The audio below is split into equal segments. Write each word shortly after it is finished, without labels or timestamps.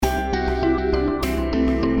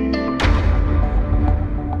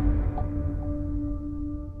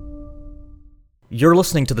You're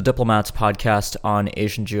listening to the Diplomats podcast on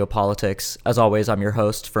Asian geopolitics. As always, I'm your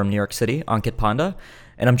host from New York City, Ankit Panda,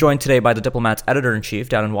 and I'm joined today by the Diplomats editor-in-chief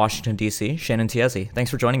down in Washington, D.C., Shannon Tiesi.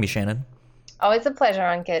 Thanks for joining me, Shannon. Always a pleasure,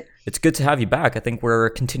 Ankit. It's good to have you back. I think we're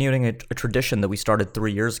continuing a tradition that we started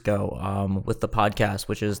 3 years ago with the podcast,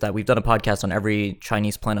 which is that we've done a podcast on every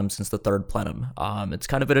Chinese plenum since the third plenum. It's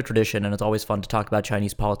kind of been a tradition, and it's always fun to talk about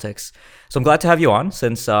Chinese politics. So I'm glad to have you on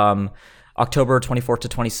since October 24th to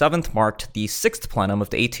 27th marked the 6th plenum of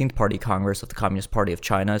the 18th Party Congress of the Communist Party of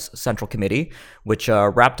China's Central Committee, which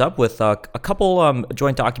wrapped up with a couple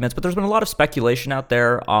joint documents. But there's been a lot of speculation out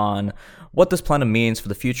there on what this plenum means for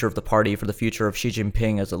the future of the party, for the future of Xi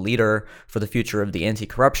Jinping as a leader, for the future of the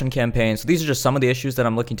anti-corruption campaign. So these are just some of the issues that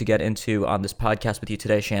I'm looking to get into on this podcast with you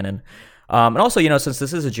today, Shannon. And also, since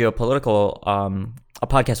this is a geopolitical, a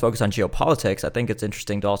podcast focused on geopolitics, I think it's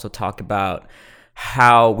interesting to also talk about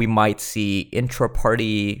how we might see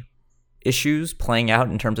intra-party issues playing out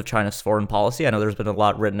in terms of China's foreign policy. I know there's been a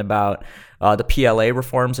lot written about the PLA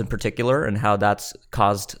reforms in particular and how that's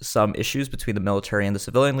caused some issues between the military and the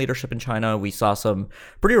civilian leadership in China. We saw some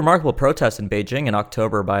pretty remarkable protests in Beijing in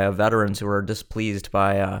October by veterans who were displeased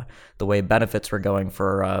by the way benefits were going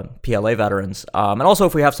for PLA veterans. And also,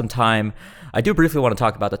 if we have some time, I do briefly want to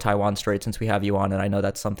talk about the Taiwan Strait since we have you on, and I know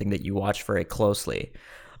that's something that you watch very closely.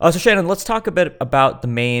 So Shannon, let's talk a bit about the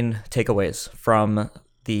main takeaways from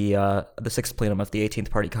the 6th plenum of the 18th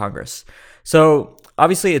Party Congress. So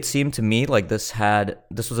obviously, it seemed to me like this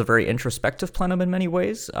was a very introspective plenum in many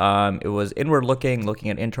ways. It was inward looking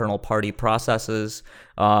at internal party processes.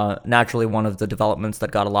 Naturally, one of the developments that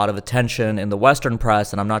got a lot of attention in the Western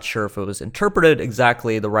press, and I'm not sure if it was interpreted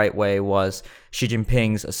exactly the right way, was Xi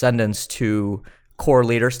Jinping's ascendance to core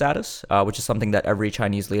leader status, which is something that every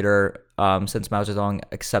Chinese leader since Mao Zedong,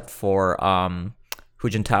 except for Hu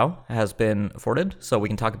Jintao, has been afforded. So we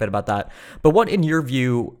can talk a bit about that. But what, in your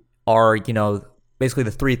view, are basically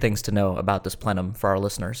the three things to know about this plenum for our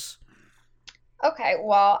listeners? Okay,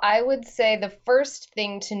 well, I would say the first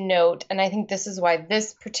thing to note, and I think this is why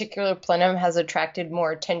this particular plenum has attracted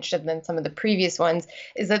more attention than some of the previous ones,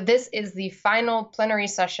 is that this is the final plenary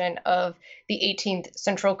session of the 18th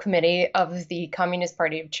Central Committee of the Communist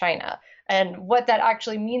Party of China. And what that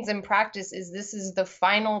actually means in practice is this is the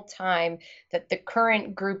final time that the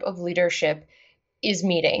current group of leadership is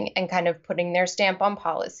meeting and kind of putting their stamp on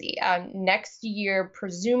policy. Next year,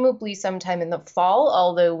 presumably sometime in the fall,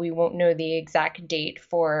 although we won't know the exact date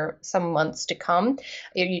for some months to come,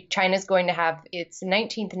 China's going to have its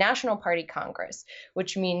 19th National Party Congress,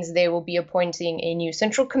 which means they will be appointing a new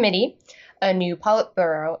Central Committee, a new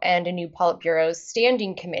Politburo, and a new Politburo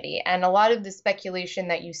Standing Committee. And a lot of the speculation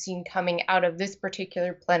that you've seen coming out of this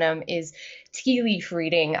particular plenum is tea leaf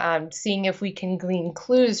reading, seeing if we can glean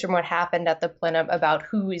clues from what happened at the plenum about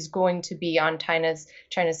who is going to be on China's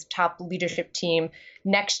top leadership team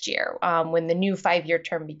next year when the new 5-year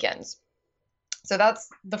term begins. So that's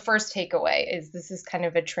the first takeaway, is this is kind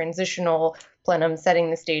of a transitional plenum setting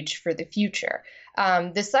the stage for the future.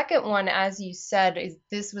 The second one, as you said, is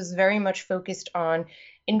this was very much focused on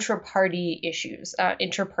intra-party issues,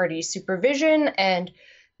 intra-party supervision, and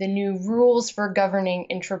the new rules for governing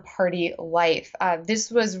intra-party life. This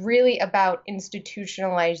was really about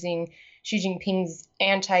institutionalizing Xi Jinping's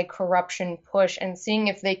anti-corruption push and seeing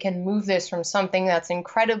if they can move this from something that's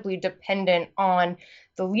incredibly dependent on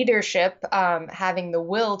the leadership having the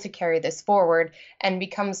will to carry this forward and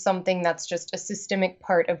become something that's just a systemic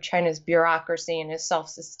part of China's bureaucracy and is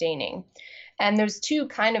self-sustaining. And those two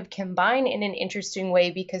kind of combine in an interesting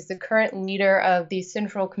way because the current leader of the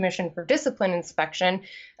Central Commission for Discipline Inspection,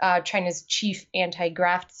 China's chief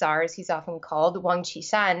anti-graft czar, as he's often called, Wang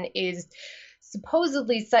Qishan, is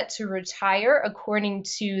supposedly set to retire according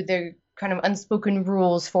to the kind of unspoken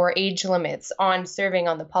rules for age limits on serving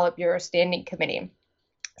on the Politburo Standing Committee.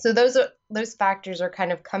 So those factors are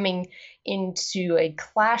kind of coming into a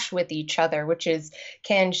clash with each other, which is,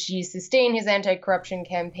 can Xi sustain his anti-corruption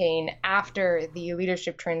campaign after the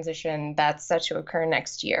leadership transition that's set to occur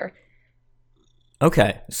next year?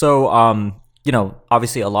 Okay, so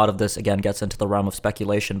obviously a lot of this, again, gets into the realm of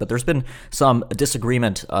speculation, but there's been some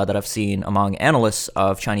disagreement that I've seen among analysts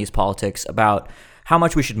of Chinese politics about how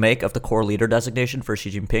much we should make of the core leader designation for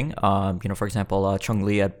Xi Jinping. For example, Chung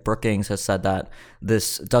Li at Brookings has said that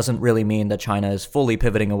this doesn't really mean that China is fully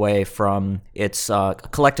pivoting away from its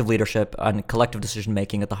collective leadership and collective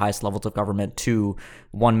decision-making at the highest levels of government to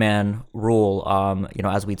one-man rule,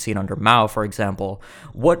 as we'd seen under Mao, for example.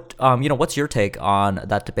 What's your take on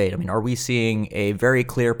that debate? I mean, are we seeing a very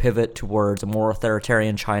clear pivot towards a more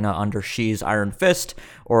authoritarian China under Xi's iron fist,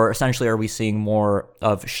 or essentially are we seeing more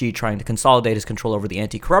of Xi trying to consolidate his control over over the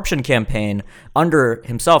anti-corruption campaign under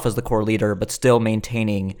himself as the core leader, but still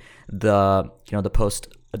maintaining the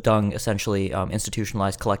post-Deng essentially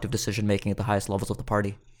institutionalized collective decision making at the highest levels of the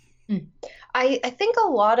party. I think a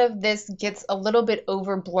lot of this gets a little bit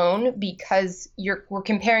overblown because we're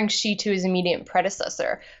comparing Xi to his immediate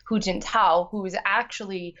predecessor, Hu Jintao, who is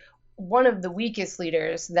actually one of the weakest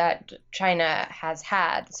leaders that China has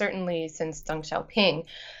had, certainly since Deng Xiaoping.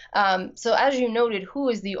 So as you noted, Hu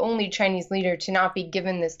is the only Chinese leader to not be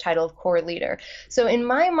given this title of core leader. So in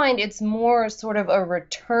my mind, it's more sort of a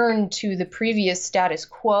return to the previous status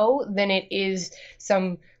quo than it is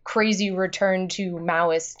some crazy return to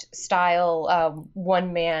Maoist style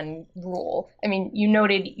one-man rule. I mean, you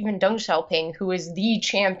noted even Deng Xiaoping, who is the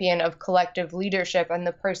champion of collective leadership and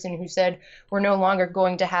the person who said we're no longer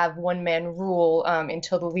going to have one-man rule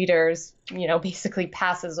until the leaders, basically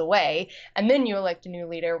passes away. And then you elect a new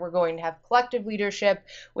leader. We're going to have collective leadership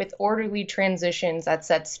with orderly transitions at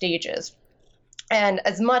set stages. And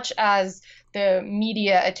as much as the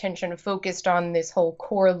media attention focused on this whole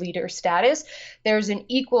core leader status, there's an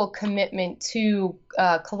equal commitment to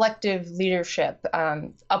collective leadership,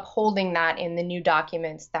 upholding that in the new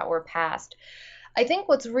documents that were passed. I think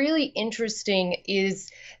what's really interesting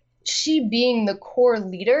is she being the core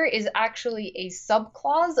leader is actually a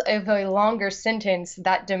subclause of a longer sentence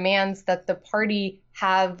that demands that the party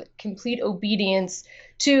have complete obedience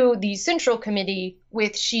to the Central Committee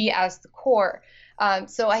with Xi as the core.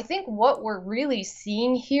 So I think what we're really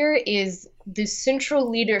seeing here is the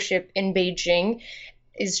central leadership in Beijing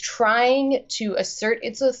is trying to assert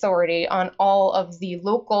its authority on all of the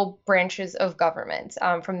local branches of government,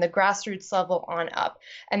 from the grassroots level on up.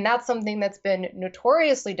 And that's something that's been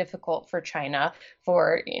notoriously difficult for China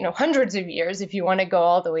for hundreds of years, if you want to go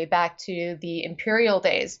all the way back to the imperial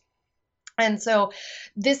days. And so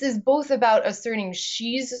this is both about asserting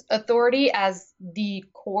Xi's authority as the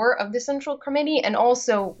core of the Central Committee and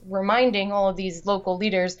also reminding all of these local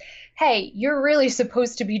leaders, hey, you're really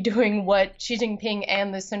supposed to be doing what Xi Jinping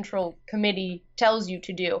and the Central Committee tells you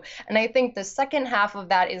to do. And I think the second half of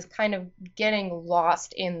that is kind of getting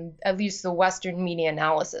lost in at least the Western media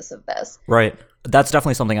analysis of this. Right. That's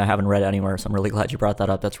definitely something I haven't read anywhere, so I'm really glad you brought that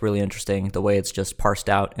up. That's really interesting, the way it's just parsed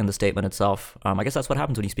out in the statement itself. I guess that's what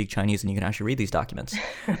happens when you speak Chinese and you can actually read these documents.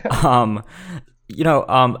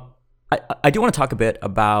 I do want to talk a bit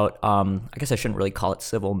about, I guess I shouldn't really call it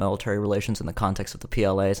civil-military relations in the context of the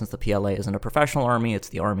PLA, since the PLA isn't a professional army. It's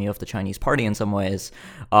the army of the Chinese party in some ways.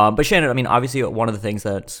 But Shannon, I mean, obviously one of the things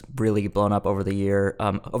that's really blown up over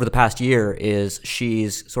the past year is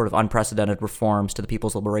Xi's sort of unprecedented reforms to the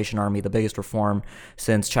People's Liberation Army, the biggest reform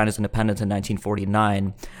since China's independence in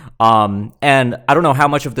 1949. And I don't know how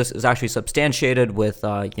much of this is actually substantiated with,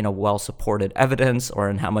 well-supported evidence, or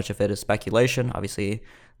in how much of it is speculation. Obviously,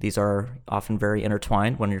 these are often very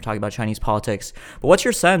intertwined when you're talking about Chinese politics. But what's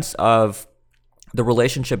your sense of the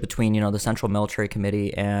relationship between, the Central Military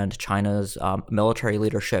Committee and China's military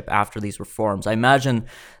leadership after these reforms? I imagine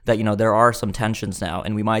that, there are some tensions now,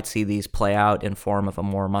 and we might see these play out in form of a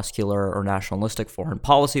more muscular or nationalistic foreign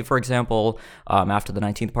policy, for example, after the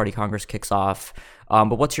 19th Party Congress kicks off.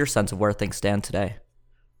 But what's your sense of where things stand today?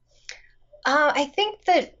 I think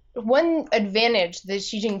that one advantage that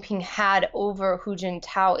Xi Jinping had over Hu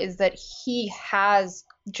Jintao is that he has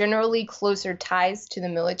generally closer ties to the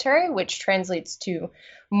military, which translates to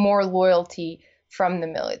more loyalty from the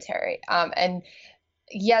military. And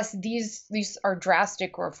yes, these are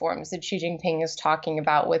drastic reforms that Xi Jinping is talking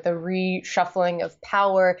about, with a reshuffling of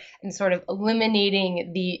power and sort of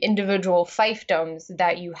eliminating the individual fiefdoms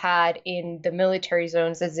that you had in the military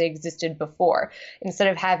zones as they existed before. Instead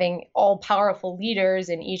of having all powerful leaders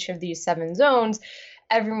in each of these 7 zones,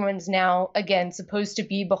 everyone's now, again, supposed to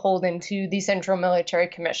be beholden to the Central Military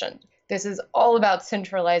Commission. This is all about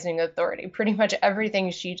centralizing authority. Pretty much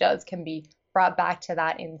everything Xi does can be brought back to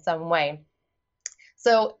that in some way.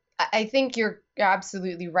 So I think you're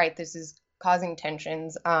absolutely right. This is causing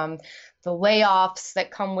tensions. The layoffs that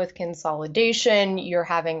come with consolidation, you're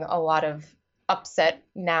having a lot of upset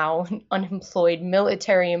now, unemployed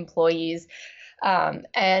military employees.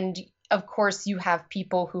 And of course, you have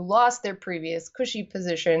people who lost their previous cushy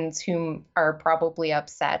positions whom are probably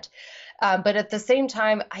upset. But at the same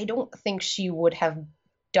time, I don't think Xi would have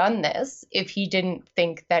done this if he didn't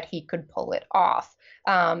think that he could pull it off.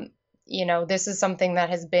 This is something that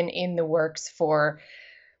has been in the works for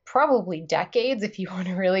probably decades, if you want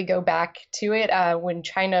to really go back to it. When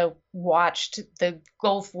China watched the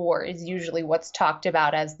Gulf War is usually what's talked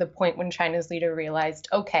about as the point when China's leader realized,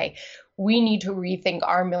 okay, we need to rethink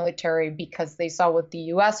our military because they saw what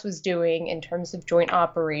the US was doing in terms of joint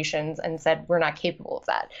operations and said, we're not capable of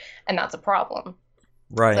that. And that's a problem.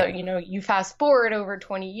 So, Right. you fast forward over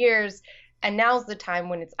 20 years, and now's the time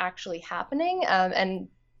when it's actually happening. And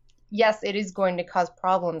yes, it is going to cause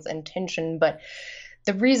problems and tension, but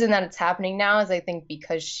the reason that it's happening now is I think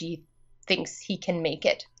because she thinks he can make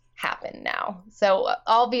it happen now. So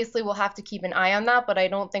obviously we'll have to keep an eye on that, but I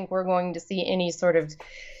don't think we're going to see any sort of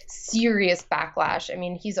serious backlash. I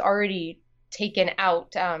mean, he's already taken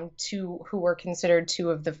out two who were considered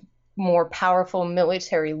two of the more powerful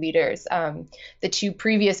military leaders, the two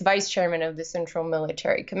previous vice chairmen of the Central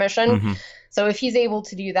Military Commission. Hmm. So if he's able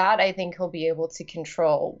to do that, I think he'll be able to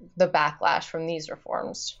control the backlash from these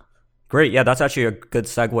reforms. Great. Yeah, that's actually a good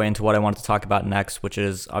segue into what I wanted to talk about next, which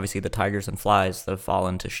is obviously the tigers and flies that have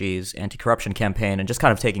fallen to Xi's anti-corruption campaign, and just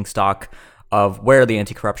kind of taking stock of where the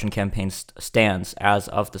anti-corruption campaign stands as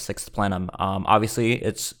of the sixth plenum. Obviously,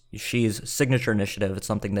 it's Xi's signature initiative. It's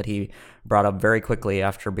something that he brought up very quickly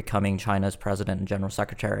after becoming China's president and general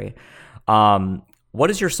secretary. What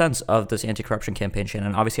is your sense of this anti-corruption campaign,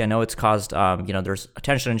 Shannon? Obviously, I know it's caused, there's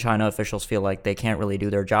attention in China. Officials feel like they can't really do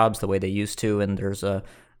their jobs the way they used to, and there's a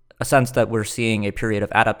sense that we're seeing a period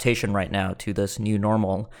of adaptation right now to this new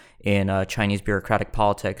normal in Chinese bureaucratic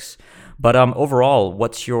politics. But overall,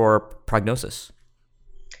 what's your prognosis?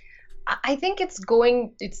 I think it's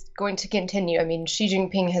going to continue. I mean, Xi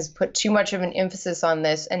Jinping has put too much of an emphasis on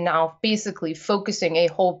this and now basically focusing a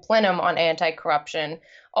whole plenum on anti-corruption,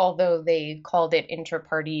 although they called it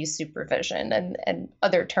inter-party supervision and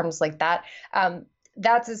other terms like that.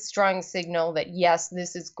 That's a strong signal that yes,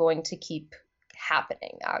 this is going to keep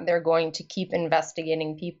happening. They're going to keep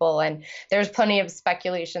investigating people, and there's plenty of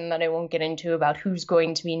speculation that I won't get into about who's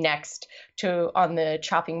going to be next to on the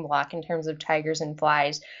chopping block in terms of tigers and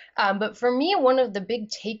flies. But for me, one of the big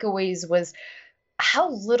takeaways was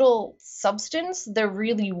how little substance there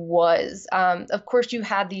really was. Of course, you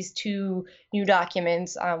had these two new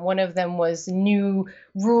documents. One of them was new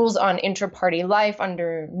rules on inter-party life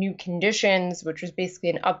under new conditions, which was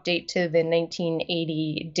basically an update to the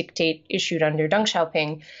 1980 dictate issued under Deng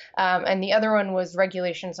Xiaoping. And the other one was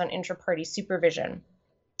regulations on inter-party supervision.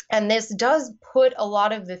 And this does put a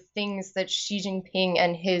lot of the things that Xi Jinping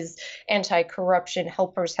and his anti-corruption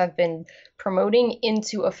helpers have been promoting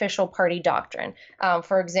into official party doctrine.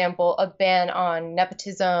 For example, a ban on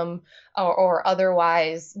nepotism or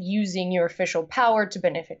otherwise using your official power to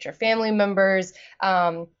benefit your family members.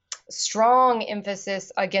 Strong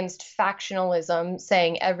emphasis against factionalism,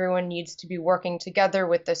 saying everyone needs to be working together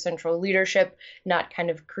with the central leadership, not kind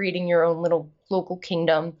of creating your own little local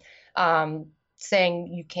kingdom. Saying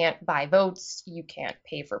you can't buy votes, you can't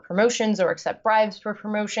pay for promotions or accept bribes for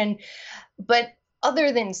promotion. But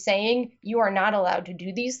other than saying you are not allowed to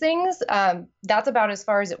do these things, that's about as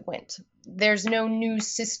far as it went. There's no new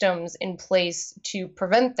systems in place to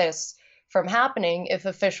prevent this from happening if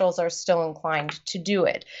officials are still inclined to do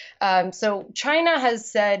it. So China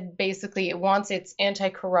has said basically it wants its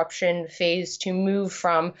anti-corruption phase to move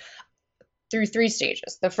through three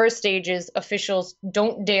stages. The first stage is officials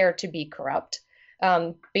don't dare to be corrupt.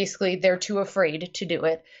 Basically, they're too afraid to do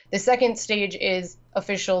it. The second stage is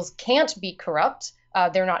officials can't be corrupt.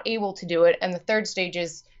 They're not able to do it. And the third stage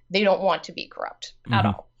is they don't want to be corrupt at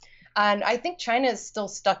all. And I think China is still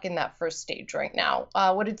stuck in that first stage right now.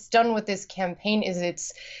 What it's done with this campaign is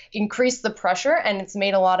it's increased the pressure and it's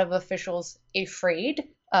made a lot of officials afraid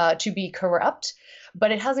to be corrupt.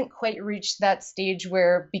 But it hasn't quite reached that stage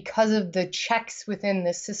where, because of the checks within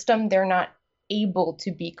the system, they're not able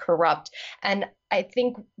to be corrupt. And I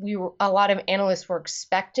think a lot of analysts were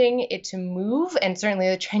expecting it to move, and certainly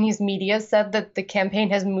the Chinese media said that the campaign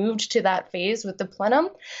has moved to that phase with the plenum.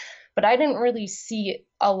 But I didn't really see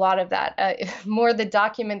a lot of that. More the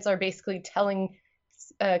documents are basically telling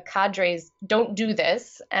cadres, don't do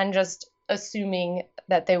this, and just assuming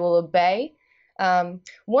that they will obey.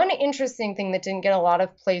 One interesting thing that didn't get a lot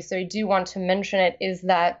of play, so I do want to mention it, is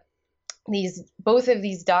that both of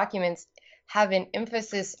these documents have an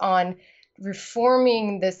emphasis on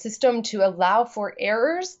reforming the system to allow for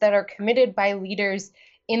errors that are committed by leaders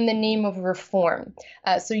in the name of reform.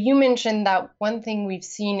 So you mentioned that one thing we've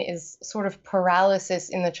seen is sort of paralysis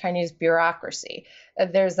in the Chinese bureaucracy.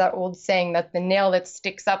 There's that old saying that the nail that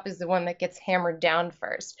sticks up is the one that gets hammered down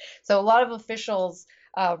first. So a lot of officials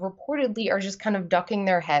reportedly are just kind of ducking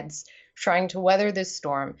their heads, trying to weather this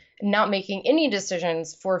storm, not making any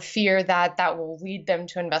decisions for fear that that will lead them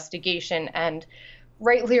to investigation. And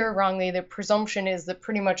rightly or wrongly, the presumption is that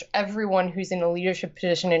pretty much everyone who's in a leadership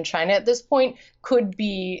position in China at this point could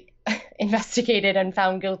be investigated and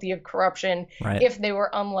found guilty of corruption if they were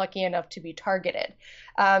unlucky enough to be targeted.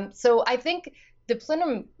 So I think the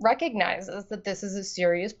plenum recognizes that this is a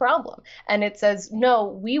serious problem. And it says, no,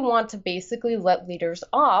 we want to basically let leaders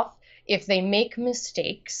off if they make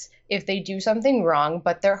mistakes, if they do something wrong,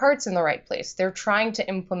 but their heart's in the right place. They're trying to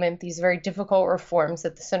implement these very difficult reforms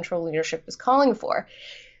that the central leadership is calling for.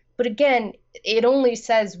 But again, it only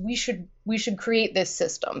says we should create this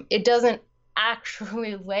system. It doesn't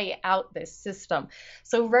actually lay out this system.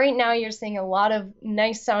 So right now you're seeing a lot of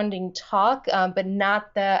nice sounding talk, but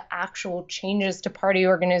not the actual changes to party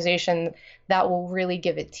organization that will really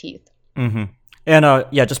give it teeth. Mm-hmm. And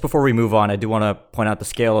yeah, just before we move on, I do want to point out the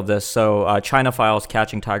scale of this. So China files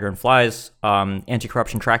Catching Tiger and Flies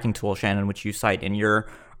anti-corruption tracking tool, Shannon, which you cite in your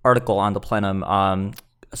article on the plenum,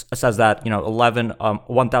 says that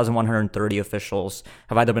 1,130 officials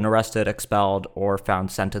have either been arrested, expelled, or found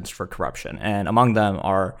sentenced for corruption, and among them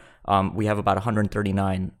are we have about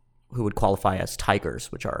 139 who would qualify as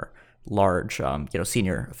tigers, which are large,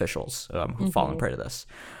 senior officials who've fallen prey to this.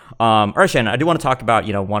 All right, Shannon, I do want to talk about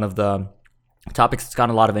one of the topics that's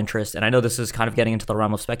gotten a lot of interest, and I know this is kind of getting into the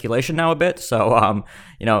realm of speculation now a bit, so I'm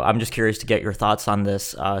just curious to get your thoughts on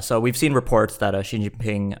this. So we've seen reports that Xi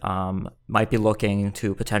Jinping might be looking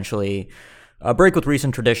to potentially break with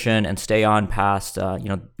recent tradition and stay on past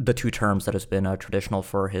the 2 terms that has been traditional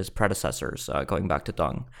for his predecessors, going back to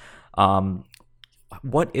Deng.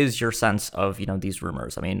 What is your sense of these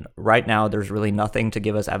rumors? I mean, right now there's really nothing to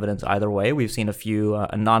give us evidence either way. We've seen a few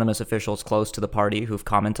anonymous officials close to the party who've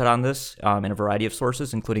commented on this in a variety of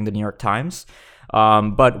sources, including the New York Times.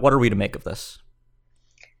 But what are we to make of this?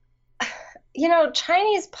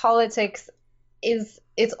 Chinese politics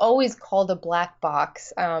it's always called a black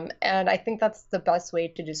box, and I think that's the best way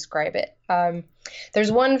to describe it.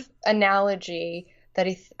 There's one analogy that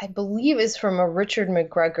I believe is from a Richard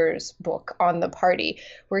McGregor's book on the party,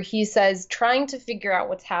 where he says trying to figure out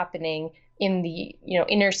what's happening in the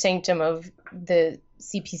inner sanctum of the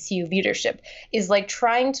CPC leadership is like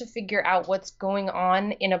trying to figure out what's going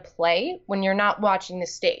on in a play when you're not watching the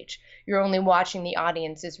stage. You're only watching the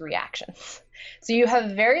audience's reactions. So you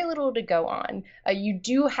have very little to go on. You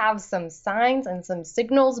do have some signs and some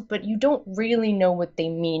signals, but you don't really know what they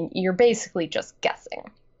mean. You're basically just guessing.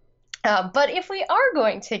 But if we are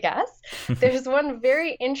going to guess, there's one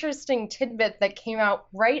very interesting tidbit that came out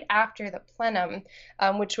right after the plenum,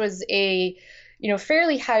 which was a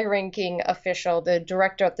fairly high-ranking official, the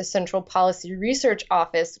director at the Central Policy Research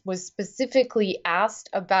Office, was specifically asked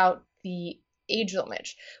about the age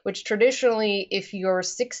limit, which traditionally, if you're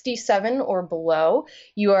 67 or below,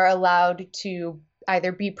 you are allowed to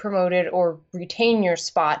either be promoted or retain your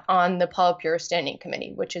spot on the Politburo Standing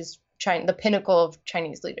Committee, which is the pinnacle of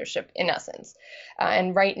Chinese leadership in essence.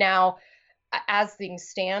 And right now, as things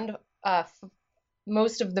stand,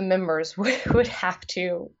 most of the members would have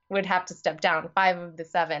to step down. 5 of the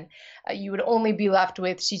 7, you would only be left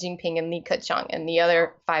with Xi Jinping and Li Keqiang, and the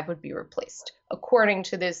other 5 would be replaced, according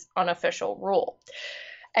to this unofficial rule.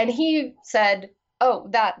 And he said, "Oh,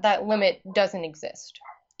 that limit doesn't exist.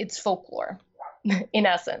 It's folklore," in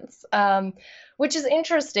essence, which is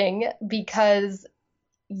interesting because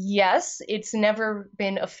yes, it's never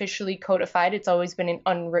been officially codified. It's always been an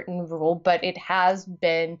unwritten rule, but it has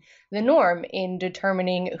been the norm in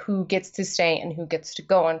determining who gets to stay and who gets to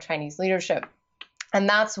go on Chinese leadership. And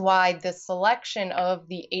that's why the selection of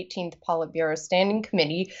the 18th Politburo Standing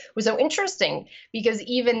Committee was so interesting, because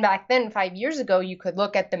even back then, 5 years ago, you could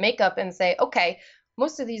look at the makeup and say, okay,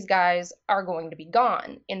 most of these guys are going to be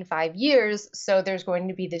gone in 5 years, so there's going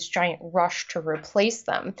to be this giant rush to replace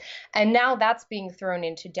them. And now that's being thrown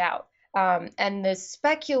into doubt. And the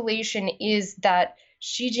speculation is that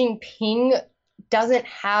Xi Jinping doesn't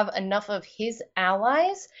have enough of his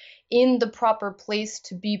allies in the proper place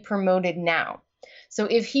to be promoted now. So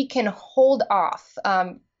if he can hold off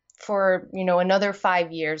for another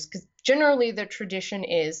 5 years, because generally the tradition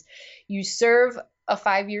is you serve a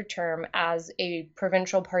 5-year term as a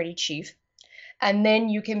provincial party chief, and then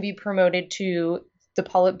you can be promoted to the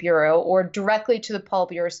Politburo or directly to the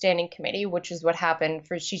Politburo Standing Committee, which is what happened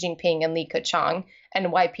for Xi Jinping and Li Keqiang,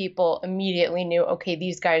 and why people immediately knew, okay,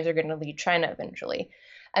 these guys are going to lead China eventually.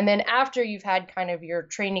 And then after you've had kind of your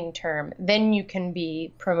training term, then you can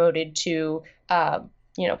be promoted to,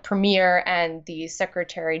 premier and the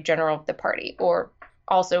secretary general of the party, or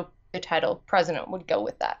also the title president would go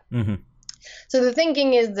with that. Mm-hmm. So the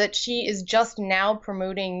thinking is that Xi is just now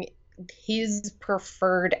promoting his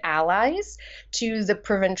preferred allies to the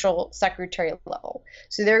provincial secretary level.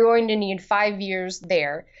 So they're going to need 5 years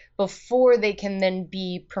there before they can then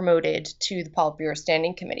be promoted to the Politburo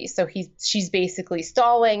Standing Committee. So she's basically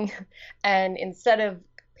stalling, and instead of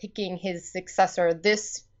picking his successor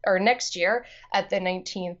this or next year at the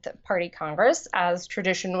 19th Party Congress, as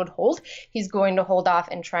tradition would hold. He's going to hold off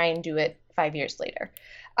and try and do it 5 years later.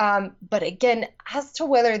 But again, as to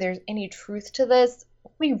whether there's any truth to this,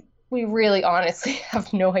 we really honestly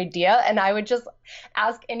have no idea. And I would just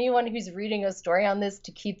ask anyone who's reading a story on this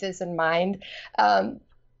to keep this in mind.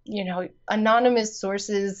 Anonymous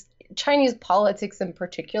sources, Chinese politics in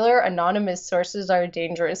particular, anonymous sources are a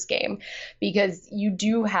dangerous game because you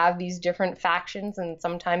do have these different factions, and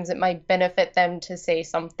sometimes it might benefit them to say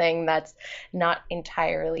something that's not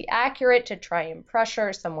entirely accurate to try and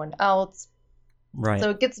pressure someone else. Right. So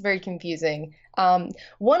it gets very confusing.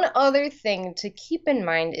 One other thing to keep in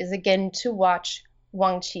mind is, again, to watch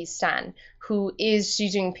Wang Qishan, who is Xi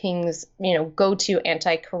Jinping's, go-to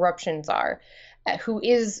anti-corruption czar, who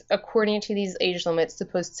is, according to these age limits,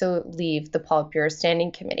 supposed to leave the Politburo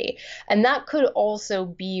Standing Committee. And that could also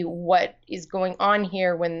be what is going on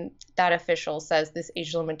here when that official says this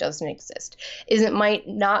age limit doesn't exist. It might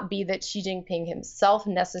not be that Xi Jinping himself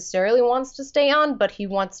necessarily wants to stay on, but he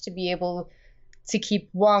wants to be able to keep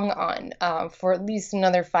Wang on for at least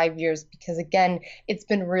another 5 years, because again, it's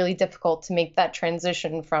been really difficult to make that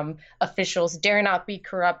transition from officials dare not be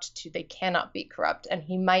corrupt to they cannot be corrupt. And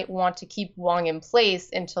he might want to keep Wang in place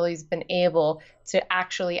until he's been able to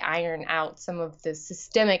actually iron out some of the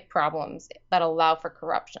systemic problems that allow for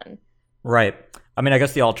corruption. Right. I mean, I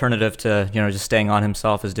guess the alternative to, just staying on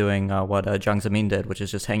himself is doing what Jiang Zemin did, which is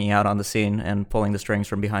just hanging out on the scene and pulling the strings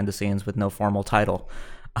from behind the scenes with no formal title.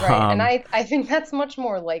 Right. And I think that's much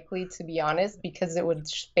more likely, to be honest, because it would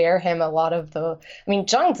spare him a lot of Jiang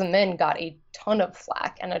Zemin got a ton of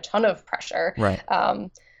flack and a ton of pressure, right.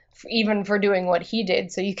 Even for doing what he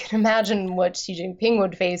did. So you can imagine what Xi Jinping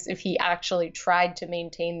would face if he actually tried to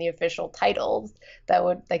maintain the official titles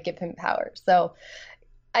that give him power. So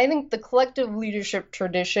I think the collective leadership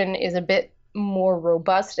tradition is a bit more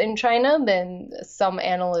robust in China than some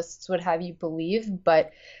analysts would have you believe,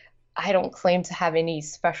 but I don't claim to have any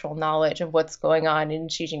special knowledge of what's going on in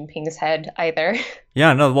Xi Jinping's head either.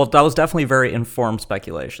 Yeah, no, well, that was definitely very informed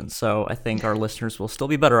speculation. So I think our listeners will still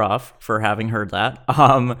be better off for having heard that.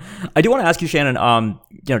 I do want to ask you, Shannon,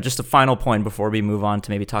 just a final point before we move on to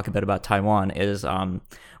maybe talk a bit about Taiwan is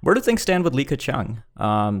where do things stand with Li Keqiang?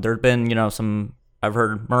 There have been, I've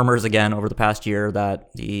heard murmurs again over the past year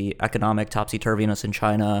that the economic topsy-turviness in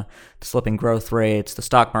China, the slipping growth rates, the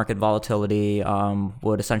stock market volatility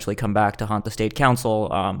would essentially come back to haunt the state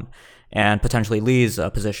council and potentially Li's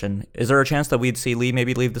position. Is there a chance that we'd see Li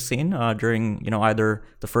maybe leave the scene during, either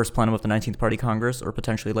the first plenum of the 19th Party Congress or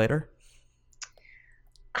potentially later?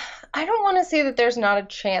 I don't want to say that there's not a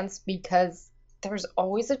chance, because there's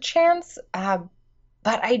always a chance.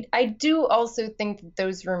 But I do also think that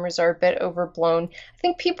those rumors are a bit overblown. I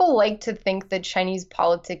think people like to think that Chinese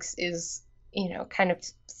politics is, kind of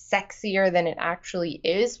sexier than it actually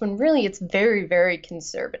is, when really it's very, very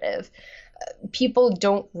conservative. People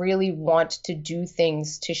don't really want to do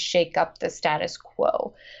things to shake up the status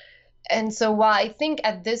quo. And so while I think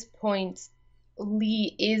at this point,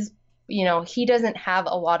 Li is he doesn't have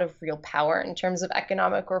a lot of real power in terms of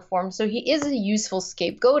economic reform. So he is a useful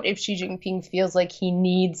scapegoat if Xi Jinping feels like he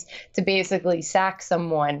needs to basically sack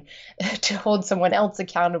someone to hold someone else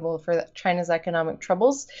accountable for China's economic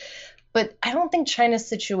troubles. But I don't think China's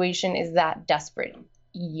situation is that desperate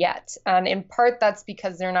yet. And in part, that's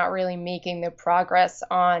because they're not really making the progress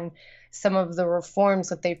on some of the reforms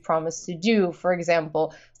that they've promised to do. For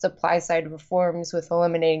example, supply side reforms with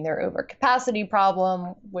eliminating their overcapacity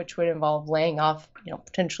problem, which would involve laying off,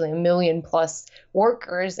 potentially 1 million plus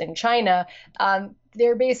workers in China.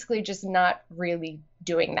 They're basically just not really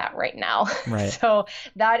doing that right now. Right. So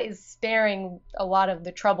that is sparing a lot of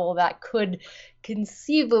the trouble that could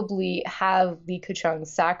conceivably have Li Keqiang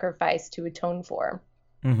sacrifice to atone for.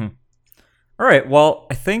 Mm-hmm. All right. Well,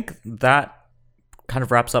 I think that kind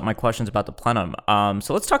of wraps up my questions about the plenum.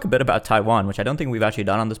 So let's talk a bit about Taiwan, which I don't think we've actually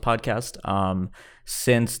done on this podcast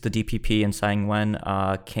since the DPP and Tsai Ing-wen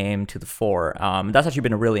came to the fore. That's actually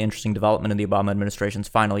been a really interesting development in the Obama administration's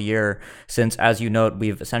final year, since, as you note,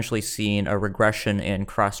 we've essentially seen a regression in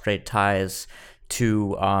cross-strait ties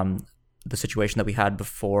to the situation that we had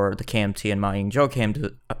before the KMT and Ma Ying-jeou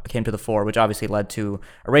came to the fore, which obviously led to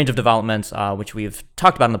a range of developments, which we've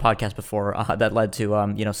talked about in the podcast before, that led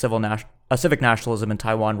to civic nationalism in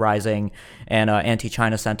Taiwan rising and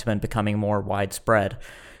anti-China sentiment becoming more widespread.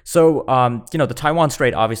 So, the Taiwan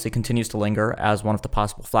Strait obviously continues to linger as one of the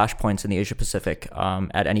possible flashpoints in the Asia-Pacific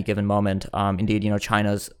at any given moment. Indeed,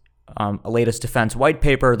 China's a latest defense white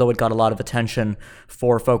paper, though it got a lot of attention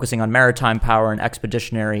for focusing on maritime power and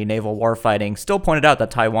expeditionary naval warfighting, still pointed out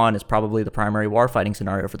that Taiwan is probably the primary warfighting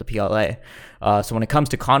scenario for the PLA. So when it comes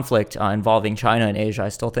to conflict involving China and Asia, I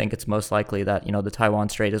still think it's most likely that, the Taiwan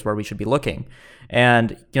Strait is where we should be looking.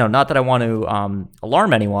 And, not that I want to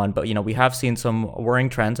alarm anyone, but, we have seen some worrying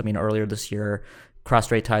trends. I mean, earlier this year,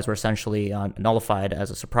 cross-strait ties were essentially nullified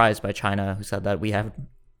as a surprise by China, who said that we have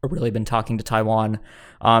really been talking to Taiwan,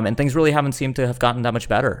 and things really haven't seemed to have gotten that much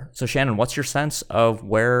better. So Shannon, what's your sense of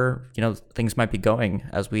where, things might be going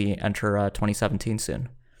as we enter 2017 soon?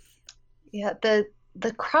 Yeah,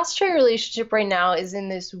 the cross-strait relationship right now is in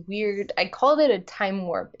this weird, I called it a time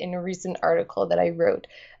warp in a recent article that I wrote.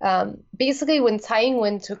 Basically, when Tsai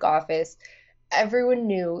Ing-wen took office, everyone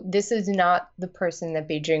knew this is not the person that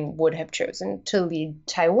Beijing would have chosen to lead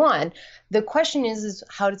Taiwan. The question is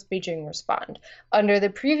how does Beijing respond? Under the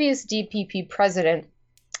previous DPP president,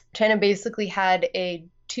 China basically had a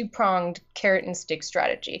two-pronged carrot and stick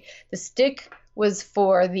strategy. The stick was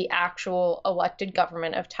for the actual elected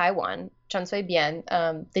government of Taiwan, Chen Shui-bian,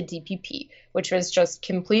 the DPP, which was just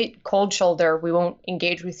complete cold shoulder. We won't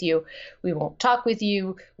engage with you. We won't talk with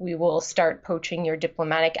you. We will start poaching your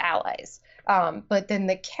diplomatic allies. But then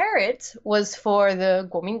the carrot was for the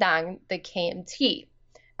Kuomintang, the KMT,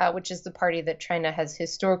 which is the party that China has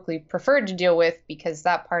historically preferred to deal with because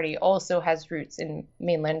that party also has roots in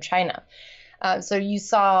mainland China. So you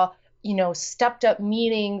saw, stepped up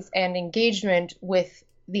meetings and engagement with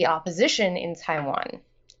the opposition in Taiwan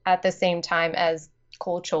at the same time as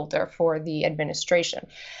cold shoulder for the administration.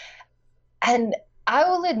 And I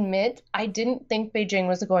will admit, I didn't think Beijing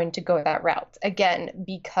was going to go that route. Again,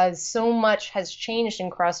 because so much has changed in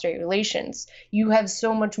cross-strait relations. You have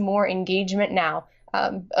so much more engagement now.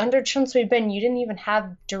 Under Chen Shui-bian, you didn't even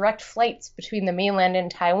have direct flights between the mainland and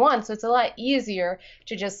Taiwan, so it's a lot easier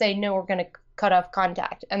to just say, no, we're going to cut off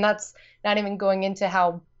contact. And that's not even going into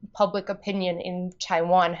how public opinion in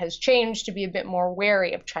Taiwan has changed to be a bit more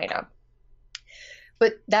wary of China.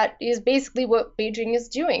 But that is basically what Beijing is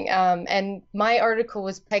doing. And my article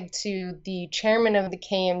was pegged to the chairman of the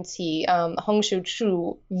KMT, Heng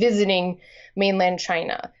Xiuchu, visiting mainland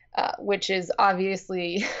China, which is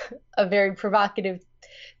obviously a very provocative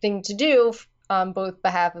thing to do on both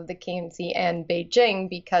behalf of the KMT and Beijing,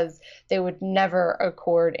 because they would never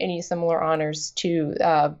accord any similar honors to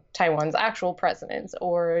Taiwan's actual presidents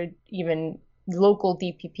or even local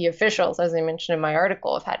DPP officials, as I mentioned in my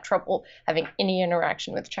article, have had trouble having any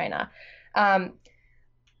interaction with China.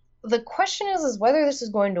 The question is whether this is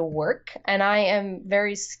going to work, and I am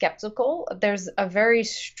very skeptical. There's a very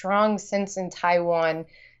strong sense in Taiwan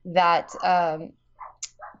that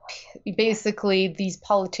basically these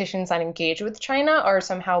politicians that engage with China are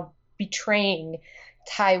somehow betraying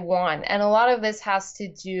Taiwan. And a lot of this has to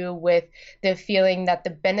do with the feeling that the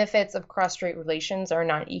benefits of cross-strait relations are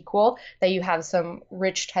not equal, that you have some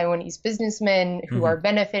rich Taiwanese businessmen who are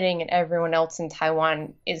benefiting and everyone else in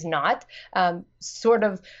Taiwan is not. Sort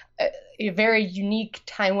of a very unique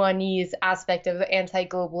Taiwanese aspect of the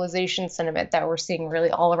anti-globalization sentiment that we're seeing really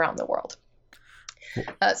all around the world.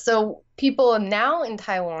 So people now in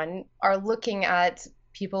Taiwan are looking at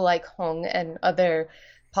people like Hong and other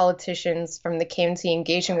politicians from the KMT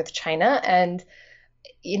engaging with China, and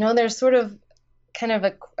there's sort of kind of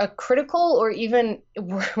a critical, or even,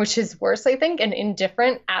 which is worse, I think, an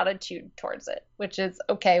indifferent attitude towards it, which is,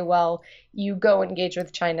 okay, well, you go engage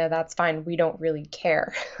with China, that's fine, we don't really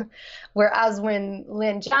care. Whereas when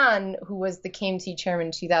Lin Jian, who was the KMT chairman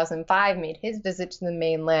in 2005, made his visit to the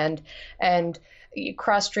mainland and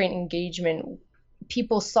cross-strait engagement,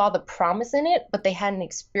 people saw the promise in it, but they hadn't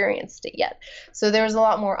experienced it yet. So there was a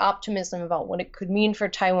lot more optimism about what it could mean for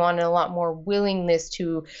Taiwan and a lot more willingness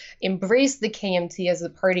to embrace the KMT as a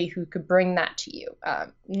party who could bring that to you.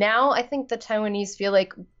 Now I think the Taiwanese feel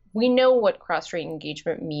like we know what cross-strait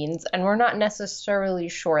engagement means, and we're not necessarily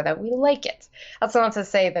sure that we like it. That's not to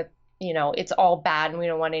say that, it's all bad and we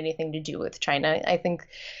don't want anything to do with China. I think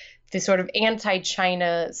the sort of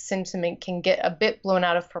anti-China sentiment can get a bit blown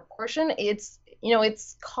out of proportion. It's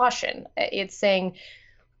caution. It's saying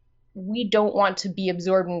we don't want to be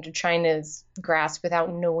absorbed into China's grasp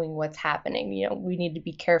without knowing what's happening. We need to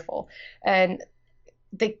be careful. And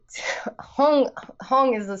the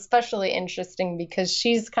Hong is especially interesting because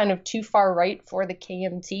she's kind of too far right for the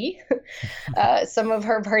KMT. Some of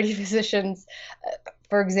her party positions,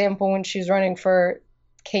 for example, when she's running for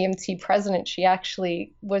KMT president, she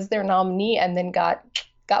actually was their nominee and then got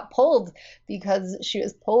got pulled because she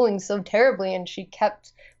was polling so terribly and she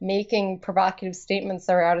kept making provocative statements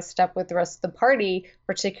that were out of step with the rest of the party,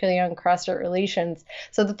 particularly on cross-strait relations.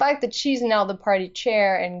 So the fact that she's now the party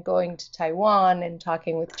chair and going to Taiwan and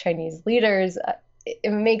talking with Chinese leaders,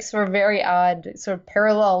 it makes for a very odd sort of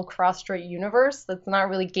parallel cross-strait universe that's not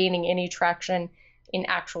really gaining any traction in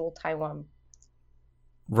actual Taiwan.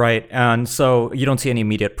 Right. And so you don't see any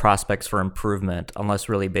immediate prospects for improvement unless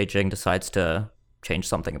really Beijing decides to change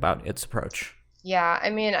something about its approach. Yeah, I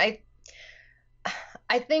mean,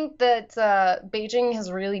 I think that Beijing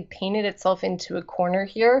has really painted itself into a corner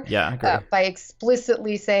here. Yeah, I agree. By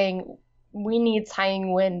explicitly saying we need Tsai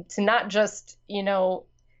Ing-wen to not just,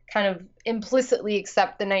 kind of implicitly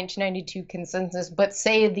accept the 1992 consensus, but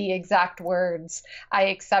say the exact words, I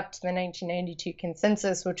accept the 1992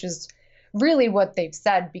 consensus, which is really what they've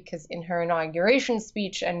said, because in her inauguration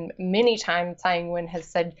speech and many times Tsai Ing-wen has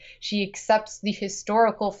said she accepts the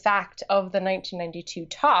historical fact of the 1992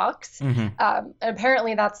 talks.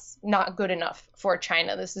 Apparently that's not good enough for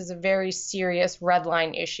China. This is a very serious red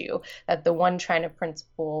line issue that the One China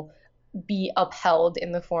principle be upheld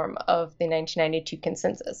in the form of the 1992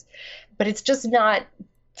 consensus. But it's just not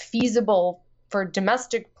feasible for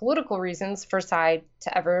domestic political reasons for Tsai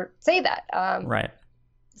to ever say that. Right.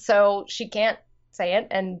 So she can't say it,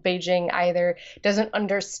 and Beijing either doesn't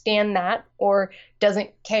understand that or doesn't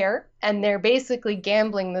care, and they're basically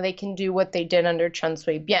gambling that they can do what they did under Chen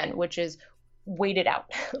Shui-bian, which is wait it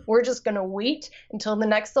out. We're just going to wait until the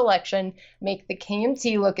next election, make the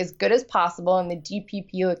KMT look as good as possible and the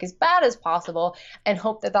DPP look as bad as possible, and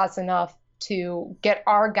hope that that's enough to get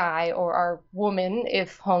our guy or our woman,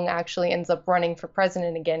 if Hung actually ends up running for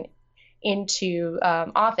president again, into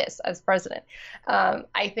office as president.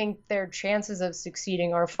 I think their chances of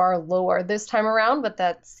succeeding are far lower this time around, but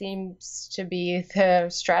that seems to be the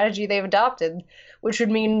strategy they've adopted, which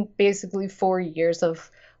would mean basically 4 years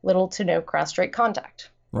of little to no cross-strait contact.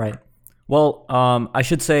 Right. Well, I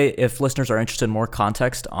should say, if listeners are interested in more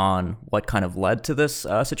context on what kind of led to this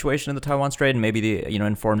situation in the Taiwan Strait and maybe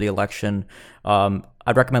informed the election,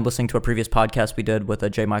 I'd recommend listening to a previous podcast we did with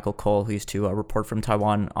J. Michael Cole, who used to report from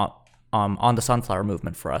Taiwan on the sunflower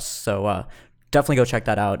movement for us. So definitely go check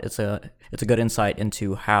that out. It's a good insight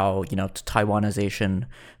into how Taiwanization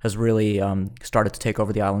has really started to take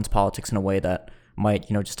over the island's politics in a way that might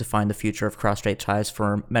just define the future of cross-strait ties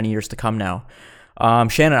for many years to come now.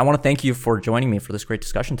 Shannon, I want to thank you for joining me for this great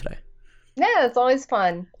discussion today. Yeah, it's always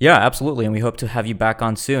fun. Yeah, absolutely. And we hope to have you back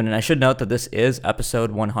on soon. And I should note that this is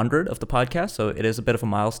episode 100 of the podcast, so it is a bit of a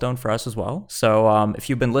milestone for us as well. So if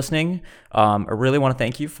you've been listening, I really want to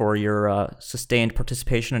thank you for your sustained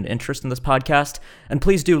participation and interest in this podcast. And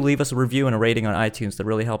please do leave us a review and a rating on iTunes. That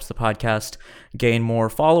really helps the podcast gain more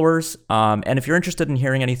followers. And if you're interested in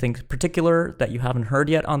hearing anything particular that you haven't heard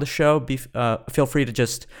yet on the show, feel free to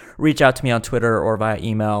just reach out to me on Twitter or via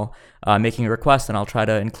email, making a request, and I'll try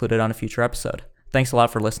to include it on a future episode. Thanks a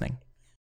lot for listening.